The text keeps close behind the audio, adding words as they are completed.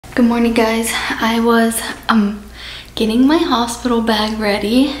Good morning, guys. I was getting my hospital bag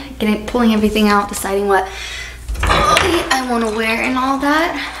ready, pulling everything out, deciding what I want to wear and all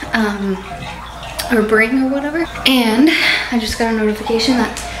that, or bring or whatever. And I just got a notification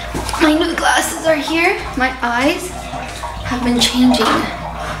that my new glasses are here. My eyes have been changing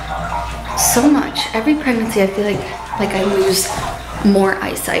so much. Every pregnancy I feel like I lose more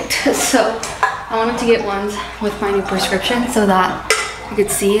eyesight. So I wanted to get ones with my new prescription so that I could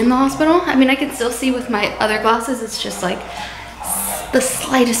see in the hospital. I mean, I can still see with my other glasses. It's just like the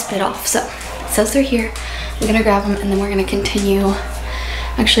slightest bit off. So it says they're here. I'm gonna grab them and then we're gonna continue.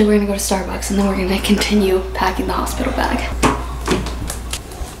 Actually, we're gonna go to Starbucks and then we're gonna continue packing the hospital bag.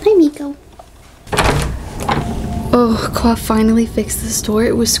 Hi, Miko. Oh, Khoa finally fixed this door.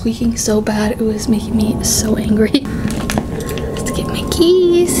 It was squeaking so bad. It was making me so angry. Let's get my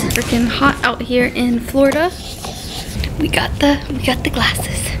keys. Freaking hot out here in Florida. We got the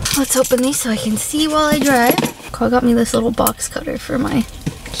glasses. Let's open these so I can see while I drive. Khoa got me this little box cutter for my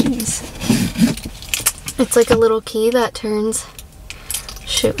keys. It's like a little key that turns,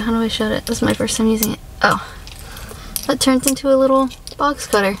 shoot, how do I shut it? This is my first time using it. Oh, that turns into a little box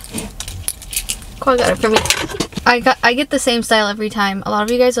cutter. Khoa got it for me. I get the same style every time. A lot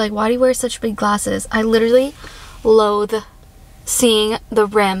of you guys are like, why do you wear such big glasses? I literally loathe seeing the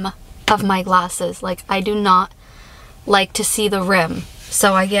rim of my glasses. Like, I do not like to see the rim,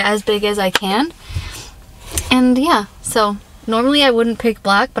 so I get as big as I can. And yeah, so normally I wouldn't pick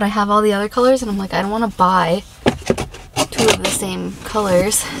black, but I have all the other colors and I'm like, I don't want to buy two of the same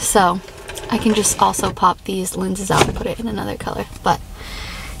colors, so I can just also pop these lenses out and put it in another color. But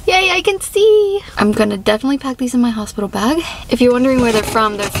yay, I can see. I'm gonna definitely pack these in my hospital bag. If you're wondering where they're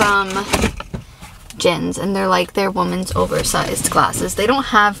from Jen's, and they're women's oversized glasses. They don't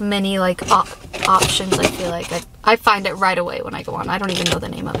have many like options. I feel like I find it right away when I go on. I don't even know the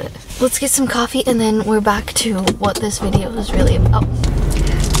name of it. Let's get some coffee and then we're back to what this video is really about.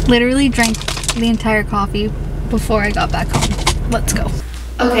 Literally drank the entire coffee before I got back home. Let's go.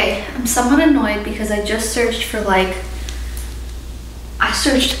 Okay, I'm somewhat annoyed because I just searched for I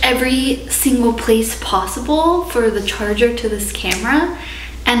searched every single place possible for the charger to this camera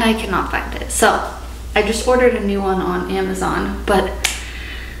and I cannot find it. So I just ordered a new one on Amazon, but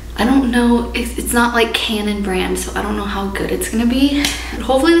I don't know, it's not like Canon brand, so I don't know how good it's gonna be.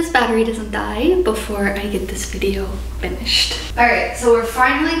 Hopefully this battery doesn't die before I get this video finished. All right, so we're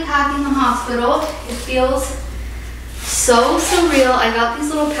finally packing the hospital. It feels so surreal. I got these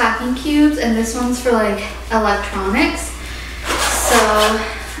little packing cubes and this one's for like electronics. So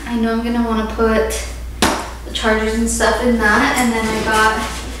I know I'm gonna wanna put the chargers and stuff in that, and then I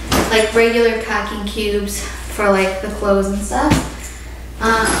got like regular packing cubes for like the clothes and stuff.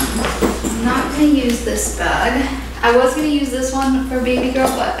 I'm not gonna use this bag. I was gonna use this one for baby girl,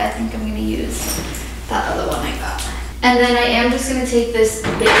 but I think I'm gonna use that other one I got. And then I am just gonna take this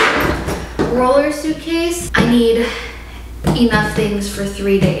big roller suitcase. I need enough things for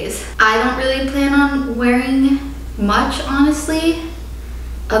 3 days. I don't really plan on wearing much, honestly,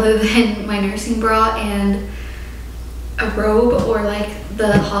 other than my nursing bra and a robe or like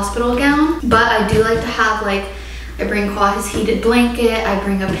the hospital gown. But I do like to have I bring Khoa his heated blanket, I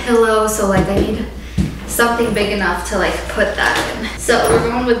bring a pillow, so like I need something big enough to like put that in. So we're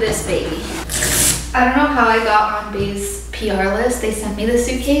going with this baby. I don't know how I got on Bay's PR list. They sent me the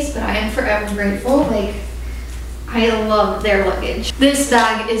suitcase, but I am forever grateful. Like, I love their luggage. This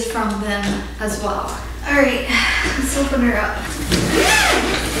bag is from them as well. All right, let's open her up.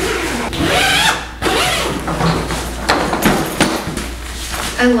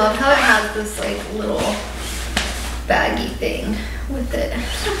 I love how it has this like little baggy thing with it.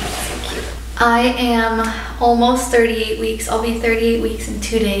 So cute. I am almost 38 weeks. I'll be 38 weeks in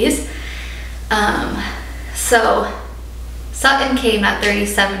 2 days. So Sutton came at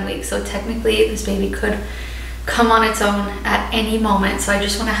 37 weeks, so technically this baby could come on its own at any moment. So I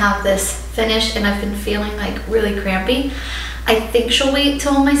just want to have this finished, and I've been feeling like really crampy. I think she'll wait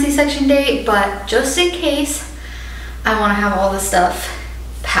till my C-section date, but just in case, I want to have all the stuff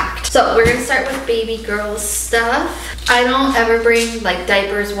packed. So we're gonna start with baby girl's stuff. I don't ever bring like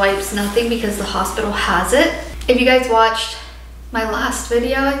diapers, wipes, nothing, because the hospital has it. If you guys watched my last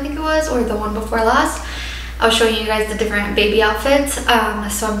video, I think it was, or the one before last, I was showing you guys the different baby outfits.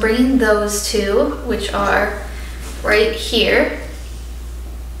 So I'm bringing those two, which are right here.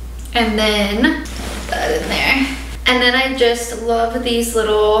 And then put that in there. And then I just love these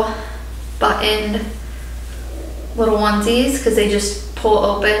little buttoned little onesies because they just pull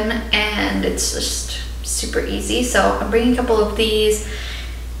open and it's just super easy. So I'm bringing a couple of these.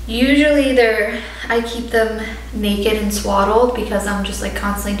 Usually I keep them naked and swaddled because I'm just like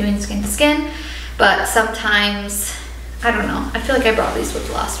constantly doing skin to skin. But sometimes, I don't know. I feel like I brought these with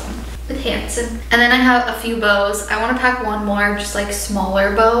the last one, with Hanson. And then I have a few bows. I want to pack one more, just like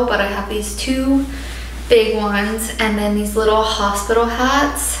smaller bow, but I have these 2 big ones, and then these little hospital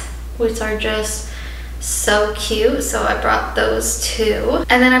hats, which are just so cute. So I brought those 2.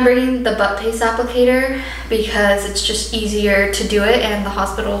 And then I'm bringing the butt paste applicator because it's just easier to do it, and the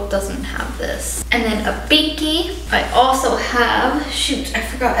hospital doesn't have this. And then a binky. I also have, shoot, I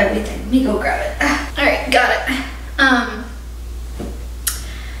forgot everything. Let me go grab it. All right, got it.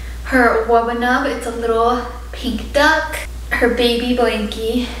 Her wubba nub, it's a little pink duck. Her baby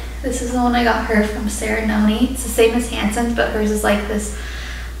blankie. This is the one I got her from Sarah Noni. It's the same as Hanson's, but hers is like this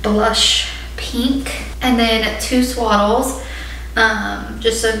blush pink. And then 2 swaddles,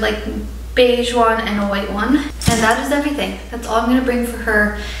 just a like beige one and a white one. And that is everything. That's all I'm gonna bring for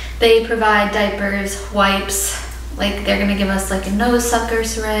her. They provide diapers, wipes, like they're gonna give us like a nose sucker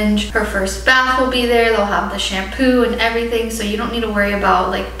syringe. Her first bath will be there. They'll have the shampoo and everything, so you don't need to worry about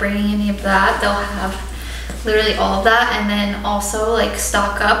like bringing any of that. They'll have literally all of that. And then also like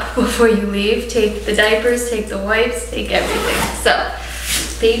stock up before you leave. Take the diapers, take the wipes, take everything. So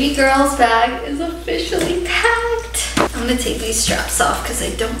baby girl's bag is officially packed. I'm gonna take these straps off because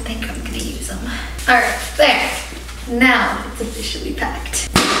I don't think I'm gonna use them. All right, there. Now it's officially packed.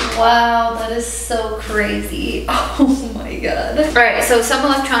 Wow, that is so crazy. Oh my god. All right, so some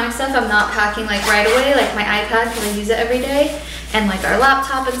electronic stuff I'm not packing like right away, like my iPad because I use it every day, and like our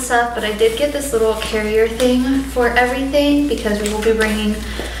laptop and stuff, but I did get this little carrier thing for everything because we will be bringing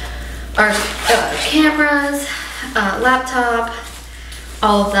our cameras, laptop,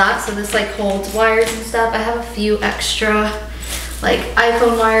 all of that. So this like holds wires and stuff. I have a few extra like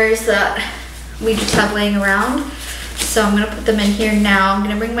iPhone wires that we just have laying around. So I'm gonna put them in here now. I'm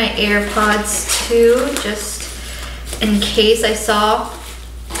gonna bring my AirPods too, just in case.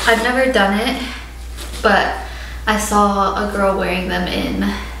 I've never done it, but I saw a girl wearing them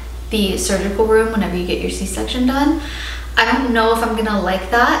in the surgical room whenever you get your C-section done. I don't know if I'm gonna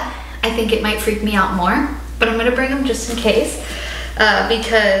like that. I think it might freak me out more, but I'm gonna bring them just in case.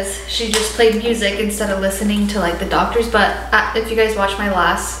 Because she just played music instead of listening to like the doctors. But if you guys watched my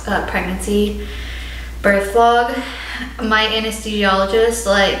last pregnancy birth vlog, my anesthesiologist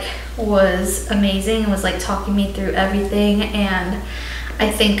like was amazing and was like talking me through everything, and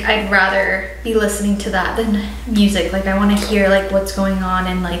I think I'd rather be listening to that than music. Like I want to hear like what's going on,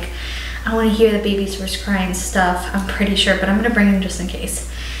 and like I want to hear the baby's first cry and stuff, I'm pretty sure, but I'm gonna bring them just in case.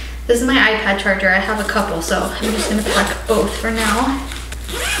 This is my iPad charger. I have a couple, so I'm just gonna pack both for now.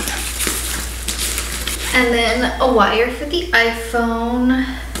 And then a wire for the iPhone.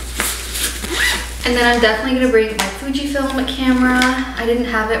 And then I'm definitely gonna bring my Fujifilm camera. I didn't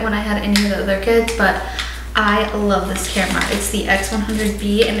have it when I had any of the other kids, but I love this camera. It's the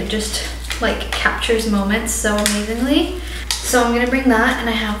X100B, and it just like captures moments so amazingly. So I'm gonna bring that, and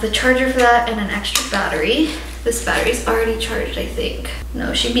I have the charger for that and an extra battery. This battery's already charged, I think.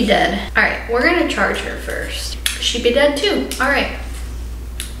 No, she'd be dead. All right, we're gonna charge her first. She'd be dead too. All right.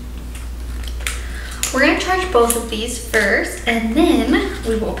 We're gonna charge both of these first, and then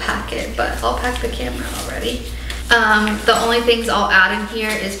we will pack it, but I'll pack the camera already. The only things I'll add in here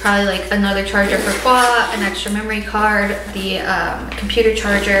is probably like another charger for Khoa, an extra memory card, the computer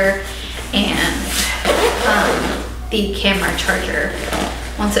charger, and the camera charger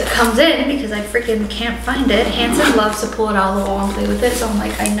once it comes in, because I freaking can't find it. Hanson loves to pull it out of the wall and play with it, so I'm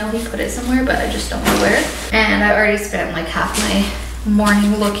like, I know he put it somewhere, but I just don't know where. And I already spent like half my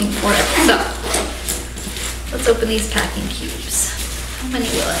morning looking for it. So let's open these packing cubes. How many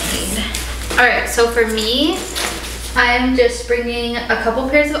will I need? All right, so for me, I'm just bringing a couple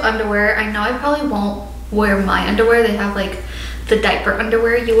pairs of underwear. I know I probably won't wear my underwear. They have like the diaper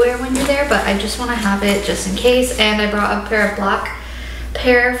underwear you wear when you're there, but I just want to have it just in case. And I brought a pair of black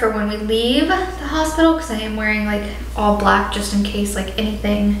pair for when we leave the hospital, because I am wearing like all black just in case like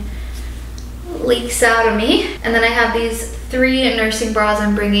anything leaks out of me. And then I have these 3 nursing bras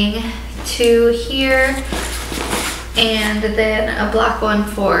I'm bringing, 2 here, and then a black one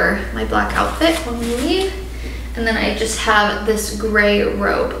for my black outfit when we leave. And then I just have this gray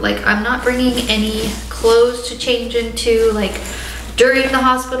robe. Like I'm not bringing any clothes to change into like during the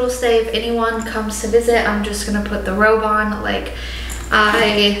hospital stay. If anyone comes to visit, I'm just gonna put the robe on. Like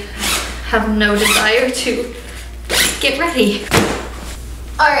I have no desire to get ready.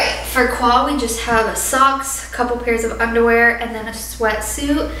 All right, for Khoa, we just have socks, a couple pairs of underwear, and then a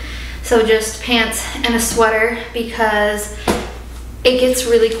sweatsuit. So just pants and a sweater, because it gets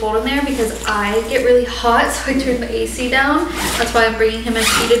really cold in there because I get really hot, so I turn the AC down. That's why I'm bringing him a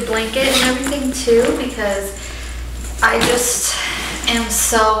heated blanket and everything too, because I just am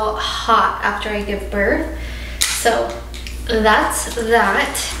so hot after I give birth. So that's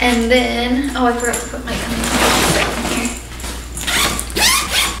that. And then, oh, I forgot to put my coming home in here.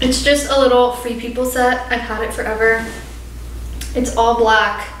 It's just a little Free People set. I've had it forever. It's all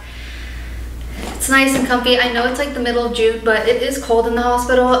black. It's nice and comfy. I know it's like the middle of June, but it is cold in the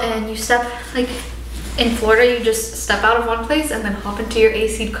hospital, and you step, like in Florida, you just step out of one place and then hop into your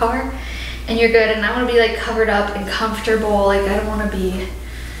AC'd car and you're good. And I want to be like covered up and comfortable. Like I don't want to be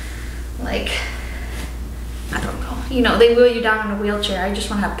like, I don't know, you know, they wheel you down in a wheelchair. I just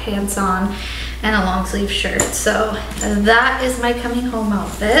want to have pants on and a long sleeve shirt. So that is my coming home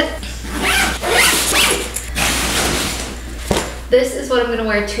outfit. This is what I'm gonna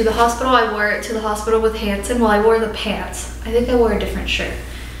wear to the hospital. I wore it to the hospital with Hanson. Well, I wore the pants. I think I wore a different shirt.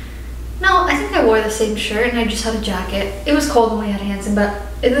 No, I think I wore the same shirt and I just had a jacket. It was cold when we had Hanson, but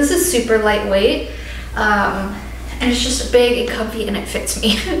this is super lightweight. And it's just big and comfy and it fits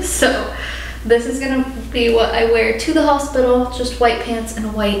me. So this is gonna be what I wear to the hospital, just white pants and a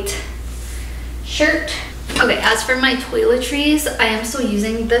white shirt. Okay, as for my toiletries, I am still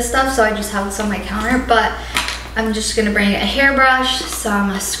using this stuff, so I just have this on my counter, but I'm just gonna bring a hairbrush,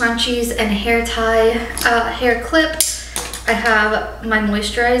 some scrunchies, and a hair tie, hair clip. I have my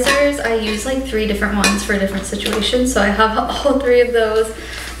moisturizers. I use like 3 different ones for different situations, so I have all 3 of those.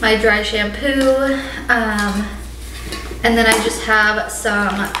 My dry shampoo, and then I just have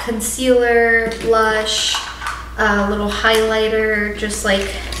some concealer, blush, a little highlighter, just like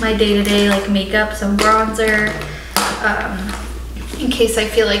my day-to-day like makeup, some bronzer, in case I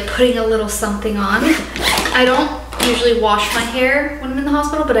feel like putting a little something on. I don't usually wash my hair when I'm in the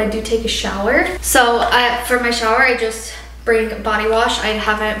hospital, but I do take a shower. So for my shower, I just bring body wash. I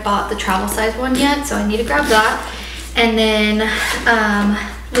haven't bought the travel size one yet, so I need to grab that. And then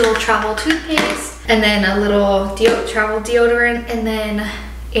little travel toothpaste, and then a little travel deodorant, and then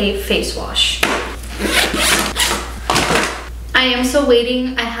a face wash. I am still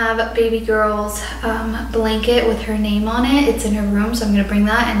waiting. I have baby girl's blanket with her name on it. It's in her room, so I'm gonna bring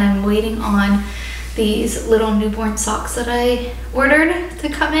that, and I'm waiting on these little newborn socks that I ordered to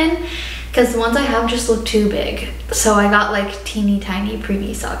come in, because the ones I have just look too big. So I got like teeny tiny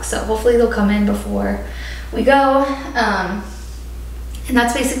preemie socks, so hopefully they'll come in before we go. And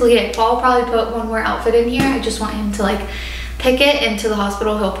that's basically it. I'll probably put one more outfit in here. I just want him to like pick it, and to the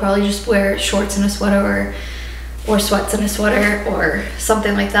hospital he'll probably just wear shorts and a sweater, or sweats and a sweater, or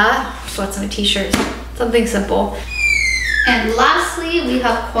something like that. Sweats and a t-shirt, something simple. And lastly, we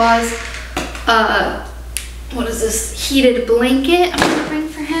have Khoa's what is this, heated blanket I'm gonna bring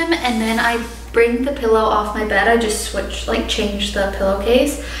for him. And then I bring the pillow off my bed. I just change the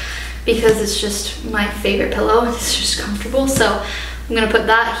pillowcase because it's just my favorite pillow. It's just comfortable. So I'm gonna put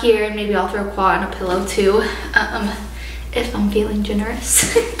that here, and maybe I'll throw Khoa on a pillow too, if I'm feeling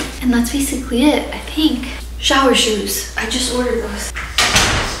generous. And that's basically it, I think. Shower shoes, I just ordered those.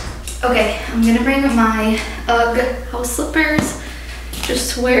 Okay, I'm gonna bring my UGG house slippers,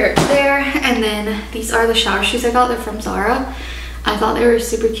 just to wear it there. And then these are the shower shoes I got. They're from Zara. I thought they were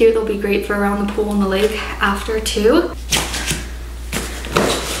super cute. They'll be great for around the pool and the lake after too.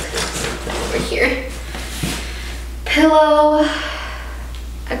 Over here. Pillow,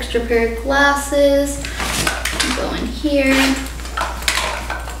 extra pair of glasses, go in here.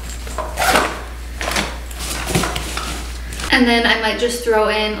 And then I might just throw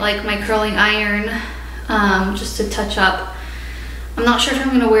in like my curling iron, just to touch up. I'm not sure if I'm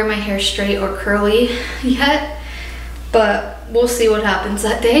gonna wear my hair straight or curly yet, but we'll see what happens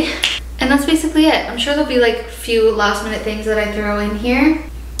that day. And that's basically it. I'm sure there'll be like a few last minute things that I throw in here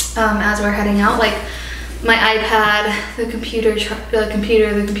as we're heading out, like my iPad, the computer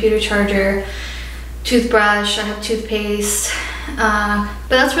charger, toothbrush, I have toothpaste, but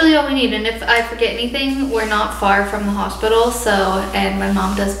that's really all we need. And if I forget anything, we're not far from the hospital, so, and my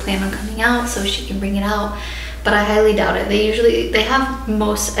mom does plan on coming out so she can bring it out, but I highly doubt it. They have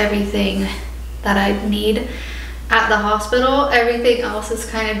most everything that I need at the hospital. Everything else is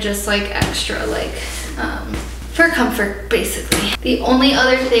kind of just like extra, like for comfort basically. The only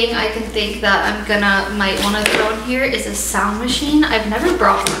other thing I can think that might want to throw in here is a sound machine. I've never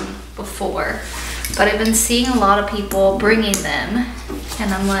brought one before, but I've been seeing a lot of people bringing them,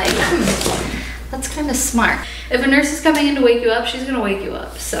 and I'm like, that's kind of smart. If a nurse is coming in to wake you up, she's gonna wake you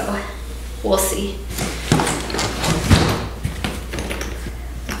up, so we'll see.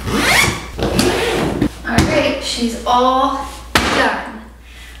 All right, she's all done.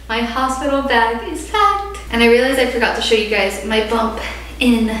 My hospital bag is packed. And I realized I forgot to show you guys my bump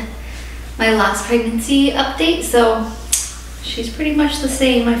in my last pregnancy update. So she's pretty much the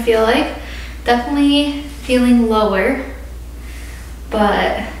same, I feel like. Definitely feeling lower,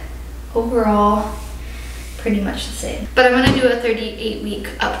 but overall pretty much the same. But I'm gonna do a 38-week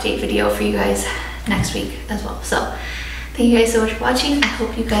update video for you guys next week as well. So thank you guys so much for watching. I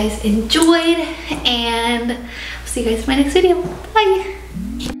hope you guys enjoyed, and I'll see you guys in my next video. Bye.